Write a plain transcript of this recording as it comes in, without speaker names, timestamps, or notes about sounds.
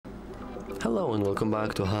Hello and welcome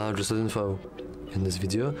back to HardReset.Info. In this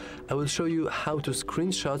video, I will show you how to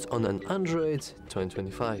screenshot on an Android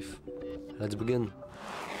 2025. Let's begin.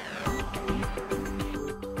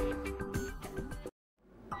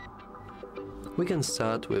 We can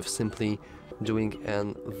start with simply doing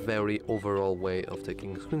a very overall way of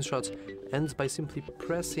taking screenshots, and by simply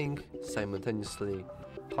pressing simultaneously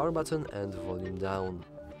power button and volume down.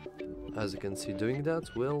 As you can see, doing that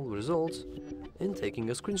will result in taking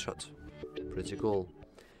a screenshot. Pretty cool.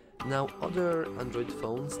 Now, other Android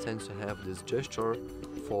phones tend to have this gesture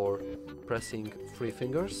for pressing 3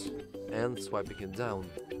 fingers and swiping it down.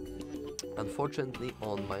 Unfortunately,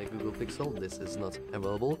 on my Google Pixel this is not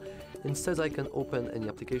available. Instead, I can open any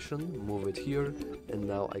application, move it here, and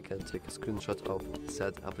now I can take a screenshot of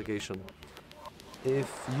said application.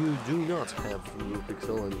 If you do not have Google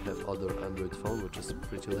Pixel and you have other Android phone, which is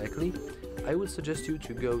pretty likely, I would suggest you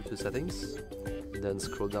to go to Settings, then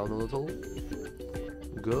scroll down a little,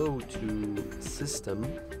 go to System,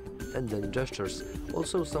 and then Gestures.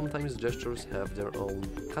 Also, sometimes gestures have their own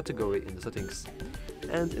category in the settings.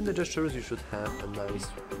 And in the gestures you should have a nice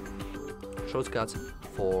shortcut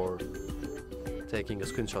for taking a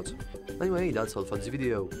screenshot. Anyway, that's all for this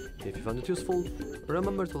video. If you found it useful,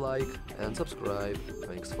 remember to like and subscribe.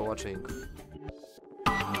 Thanks for watching.